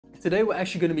Today we're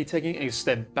actually going to be taking a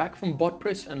step back from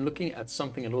Botpress and looking at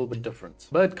something a little bit different,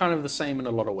 but kind of the same in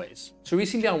a lot of ways. So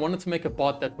recently I wanted to make a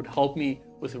bot that would help me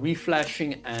with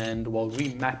reflashing and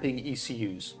remapping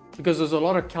ECUs, because there's a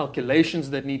lot of calculations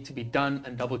that need to be done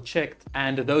and double checked,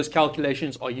 and those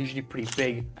calculations are usually pretty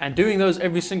big, and doing those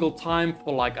every single time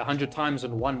for like 100 times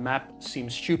in one map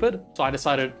seems stupid. So I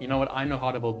decided, you know what, I know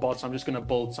how to build bots. I'm just going to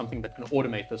build something that can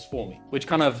automate this for me, which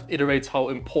kind of iterates how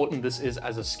important this is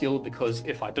as a skill, because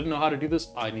if I didn't know how to do this,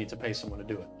 I need to pay someone to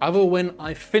do it. However, when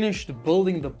I finished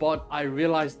building the bot, I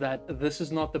realized that this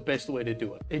is not the best way to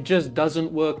do it. It just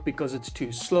doesn't work because it's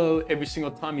too slow. Every single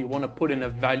time you want to put in a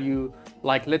value,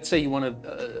 like let's say you want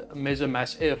to measure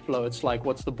mass airflow, it's like,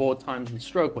 what's the bore times and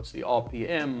stroke, what's the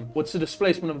RPM, what's the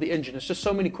displacement of the engine? It's just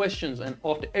so many questions, and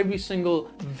after every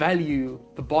single value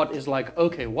the bot is like,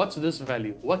 okay, what's this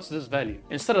value, what's this value?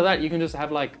 Instead of that, you can just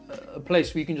have like a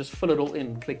place where you can just fill it all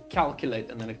in, click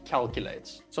calculate, and then it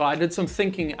calculates. So I did some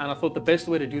thinking, and I thought the best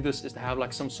way to do this is to have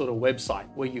like some sort of website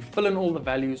where you fill in all the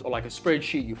values, or like a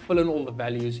spreadsheet, you fill in all the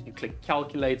values, you click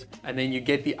calculate, and then you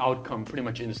get the outcome pretty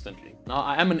much instantly. Now,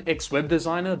 I am an ex-web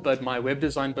designer, but my web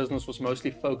design business was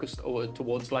mostly focused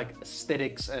towards like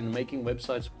aesthetics and making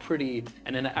websites pretty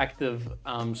and interactive.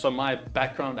 So my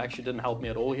background actually didn't help me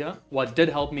at all here. What did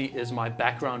help me is my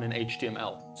background in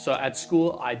HTML. So at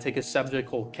school, I take a subject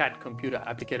called CAT, Computer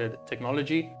Applicated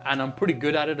Technology, and I'm pretty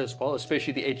good at it as well,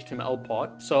 especially the HTML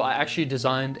part. So I actually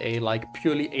designed a like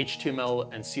purely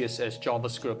HTML and CSS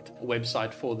JavaScript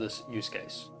website for this use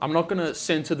case. I'm not going to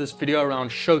center this video around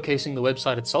showcasing the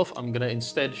website itself. I'm going to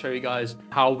instead show you guys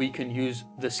how we can use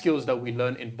the skills that we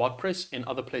learn in Botpress in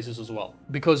other places as well.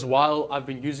 Because while I've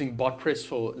been using Botpress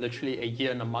for literally a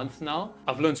year and a month now,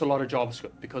 I've learned a lot of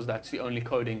JavaScript, because that's the only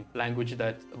coding language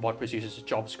that Botpress uses, is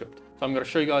JavaScript. So I'm going to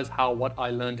show you guys how what I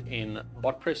learned in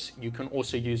Botpress you can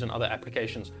also use in other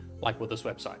applications like with this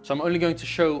website. So I'm only going to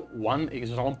show one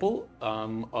example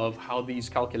of how these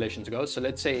calculations go. So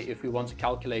let's say if we want to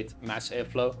calculate mass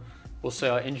airflow, we'll say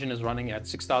our engine is running at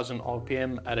 6,000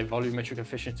 RPM at a volumetric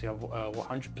efficiency of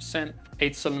 100%,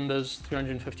 8 cylinders,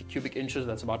 350 cubic inches,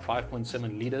 that's about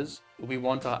 5.7 liters. We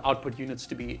want our output units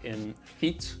to be in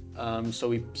feet. So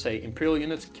we say imperial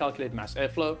units, calculate mass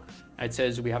airflow. It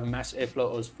says we have a mass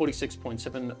airflow of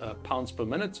 46.7 pounds per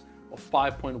minute, or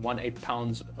 5.18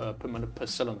 pounds per minute per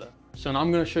cylinder. So now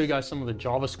I'm going to show you guys some of the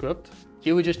JavaScript.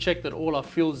 Here we just check that all our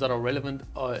fields that are relevant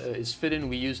is fit in.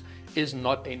 We use is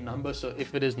not a number. So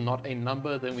if it is not a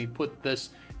number, then we put this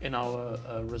in our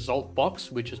result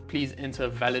box, which is please enter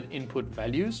valid input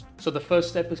values. So the first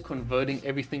step is converting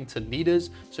everything to liters.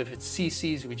 So if it's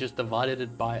cc's, we just divided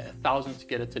it by 1,000 to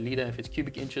get it to liter. If it's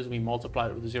cubic inches, we multiply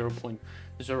it with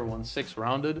 0.016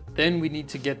 rounded. Then we need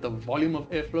to get the volume of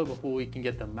airflow before we can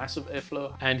get the mass of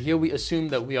airflow. And here we assume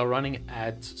that we are running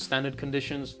at standard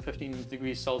conditions, 15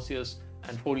 degrees Celsius,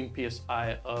 and 14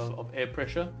 psi of air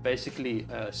pressure, basically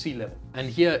sea level. And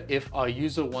here, if our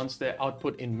user wants their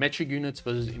output in metric units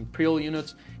versus imperial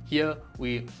units, here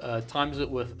we times it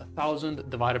with 1,000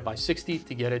 divided by 60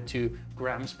 to get it to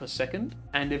grams per second.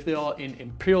 And if they are in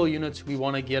imperial units, we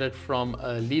want to get it from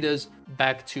liters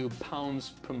back to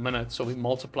pounds per minute. So we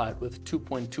multiply it with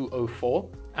 2.204.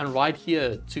 And right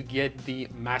here, to get the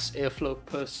mass airflow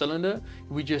per cylinder,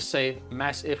 we just say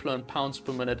mass airflow in pounds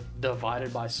per minute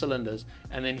divided by cylinders.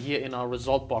 And then here in our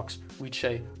result box, we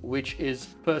say which is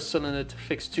per cylinder to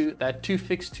fix to. That to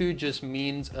fix to just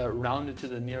means rounded to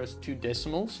the nearest 2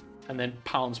 decimals, and then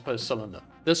pounds per cylinder.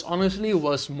 This honestly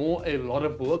was more a lot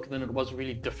of work than it was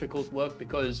really difficult work,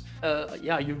 because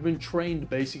yeah, you've been trained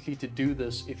basically to do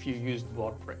this if you used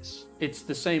Botpress. It's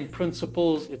the same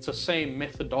principles, it's the same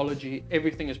methodology,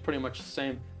 everything is pretty much the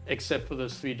same, except for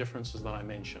those 3 differences that I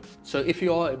mentioned. So if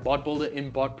you are a bot builder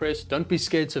in Botpress, don't be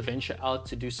scared to venture out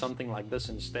to do something like this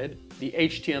instead. The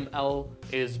HTML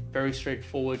is very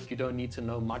straightforward. You don't need to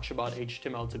know much about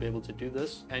HTML to be able to do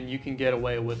this, and you can get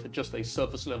away with just a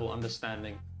surface level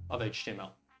understanding of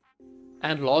HTML.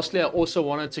 And lastly, I also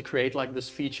wanted to create like this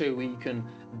feature where you can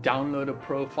download a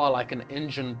profile, like an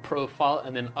engine profile,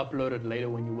 and then upload it later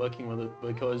when you're working with it.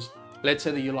 Because let's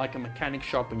say that you're like a mechanic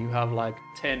shop and you have like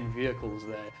 10 vehicles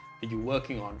there that you're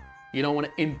working on. You don't want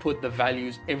to input the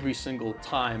values every single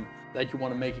time that you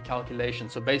want to make a calculation.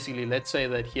 So basically, let's say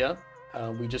that here,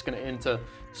 we're just going to enter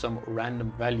some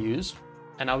random values.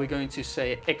 And now we're going to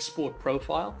say export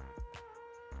profile.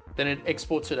 Then it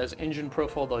exports it as engine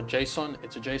profile.json.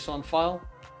 It's a JSON file.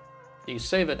 You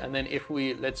save it, and then if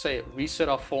we, let's say, reset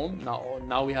our form,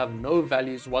 now we have no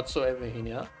values whatsoever in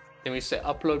here. Then we say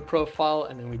upload profile,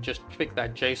 and then we just click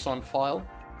that JSON file,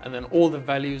 and then all the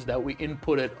values that we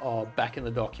inputted are back in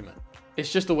the document.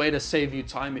 It's just a way to save you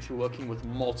time if you're working with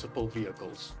multiple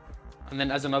vehicles. And then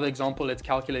as another example, let's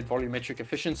calculate volumetric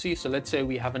efficiency. So let's say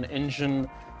we have an engine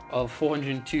of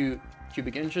 402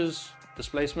 cubic inches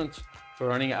displacement. We're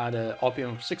running at an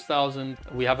RPM of 6,000.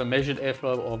 We have a measured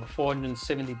airflow of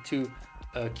 472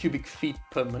 cubic feet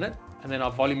per minute. And then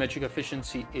our volumetric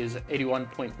efficiency is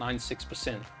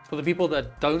 81.96%. For the people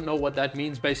that don't know what that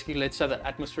means, basically, let's say that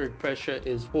atmospheric pressure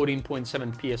is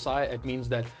 14.7 psi. It means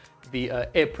that the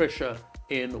air pressure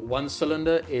in one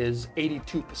cylinder is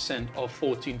 82% of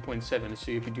 14.7.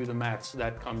 So if you do the maths,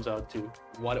 that comes out to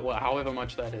however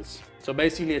much that is. So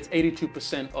basically it's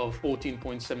 82% of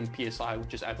 14.7 psi,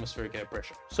 which is atmospheric air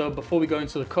pressure. So before we go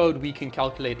into the code, we can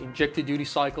calculate injector duty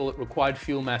cycle, required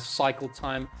fuel mass cycle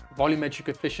time, volumetric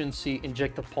efficiency,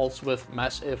 injector pulse width,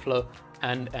 mass airflow,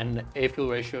 and an air fuel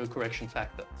ratio correction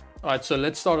factor. All right, so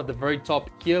let's start at the very top.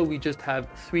 Here we just have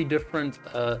three different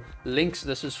links.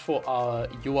 This is for our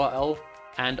URL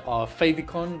and our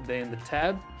favicon there in the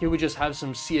tab. Here we just have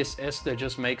some CSS that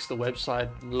just makes the website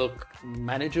look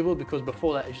manageable, because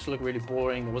before that it just looked really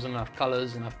boring. There wasn't enough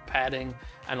colors, enough padding,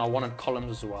 and I wanted columns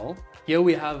as well. Here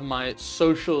we have my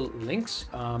social links.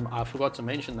 I forgot to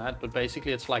mention that, but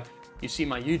basically it's like you see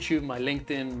my YouTube, my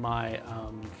LinkedIn, my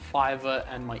Fiverr,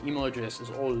 and my email address is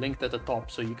all linked at the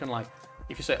top. So you can, like,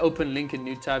 if you say open link in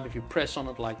new tab, if you press on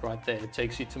it like right there, it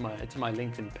takes you to my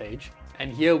LinkedIn page.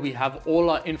 And here we have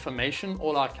all our information,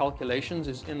 all our calculations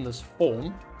is in this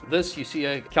form. This, you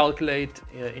see, calculate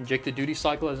injector duty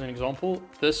cycle as an example.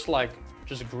 This, like,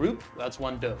 just group, that's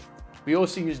one div. We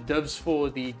also use divs for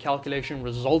the calculation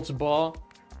results bar.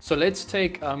 So let's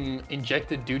take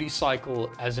injector duty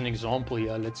cycle as an example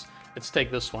here. Let's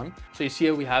take this one. So you see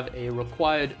here we have a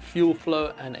required fuel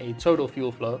flow and a total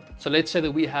fuel flow. So let's say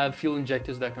that we have fuel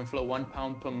injectors that can flow 1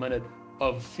 pound per minute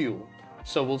of fuel.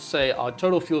 So we'll say our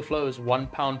total fuel flow is 1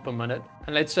 pound per minute.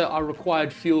 And let's say our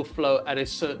required fuel flow at a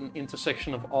certain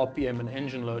intersection of RPM and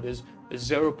engine load is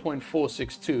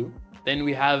 0.462. Then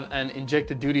we have an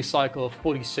injector duty cycle of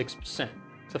 46%.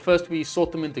 So first we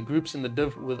sort them into groups in the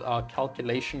div with our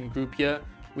calculation group here.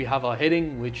 We have our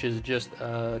heading, which is just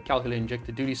calculate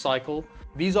injector duty cycle.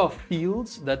 These are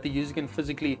fields that the user can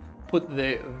physically put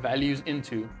their values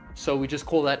into. So we just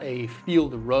call that a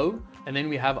field row. And then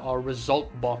we have our result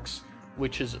box,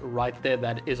 which is right there.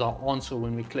 That is our answer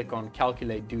when we click on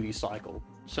calculate duty cycle.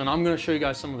 So now I'm going to show you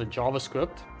guys some of the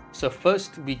JavaScript. So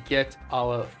first we get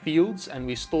our fields and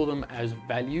we store them as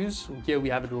values. Here we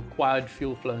have a required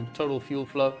fuel flow and total fuel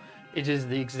flow. It is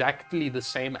exactly the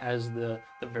same as the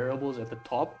variables at the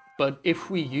top. But if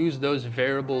we use those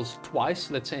variables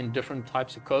twice, let's say in different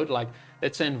types of code, like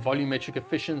let's say in volumetric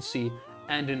efficiency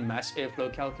and in mass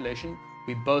airflow calculation,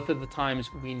 both of the times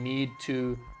we need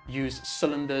to use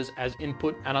cylinders as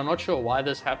input. And I'm not sure why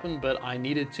this happened, but I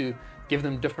needed to give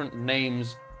them different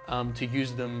names to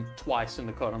use them twice in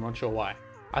the code. I'm not sure why.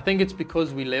 I think it's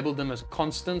because we labeled them as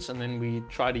constants and then we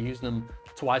try to use them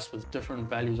twice with different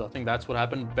values. I think that's what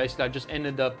happened. Basically, I just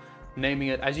ended up naming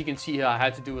it. As you can see here, I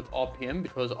had to do with RPM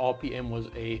because RPM was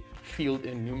a field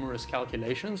in numerous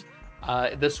calculations.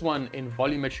 This one in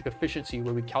volumetric efficiency,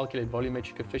 where we calculate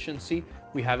volumetric efficiency,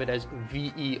 we have it as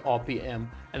VE RPM.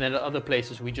 And then at other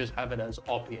places, we just have it as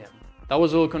RPM. That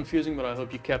was a little confusing, but I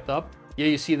hope you kept up. Here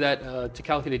you see that to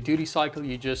calculate duty cycle,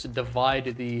 you just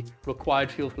divide the required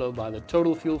fuel flow by the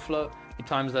total fuel flow. You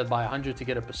times that by 100 to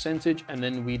get a percentage, and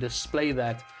then we display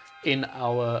that in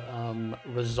our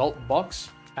result box.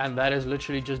 And that is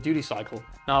literally just duty cycle.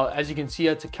 Now, as you can see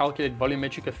here, to calculate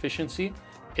volumetric efficiency,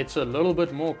 it's a little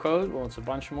bit more code. Well, it's a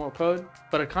bunch more code,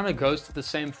 but it kind of goes to the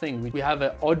same thing. We have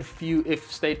an odd few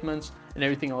if statements and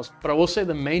everything else. But I will say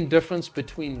the main difference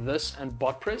between this and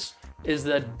Botpress is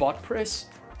that Botpress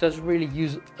doesn't really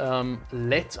use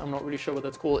let. I'm not really sure what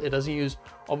that's called. It doesn't use,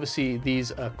 obviously,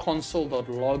 these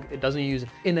console.log. It doesn't use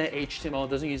inner HTML. It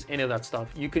doesn't use any of that stuff.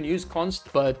 You can use const,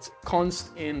 but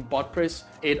const in Botpress,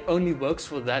 it only works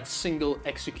for that single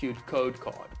execute code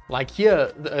card. Like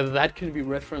here, that can be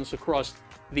referenced across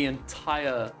the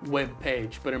entire web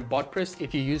page. But in Botpress,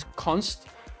 if you use const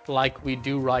like we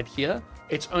do right here,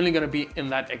 it's only going to be in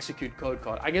that execute code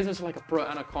card. I guess it's like a pro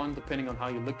and a con depending on how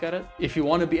you look at it. If you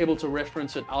want to be able to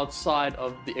reference it outside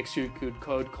of the execute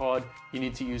code card, you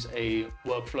need to use a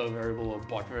workflow variable or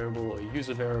bot variable or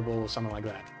user variable or something like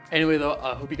that. Anyway though,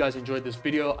 I hope you guys enjoyed this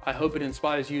video. I hope it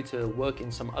inspires you to work in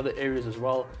some other areas as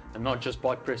well, and not just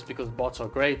Botpress, because bots are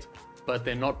great, but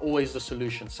they're not always the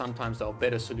solution. Sometimes there are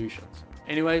better solutions.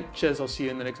 Anyway, cheers, I'll see you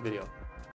in the next video.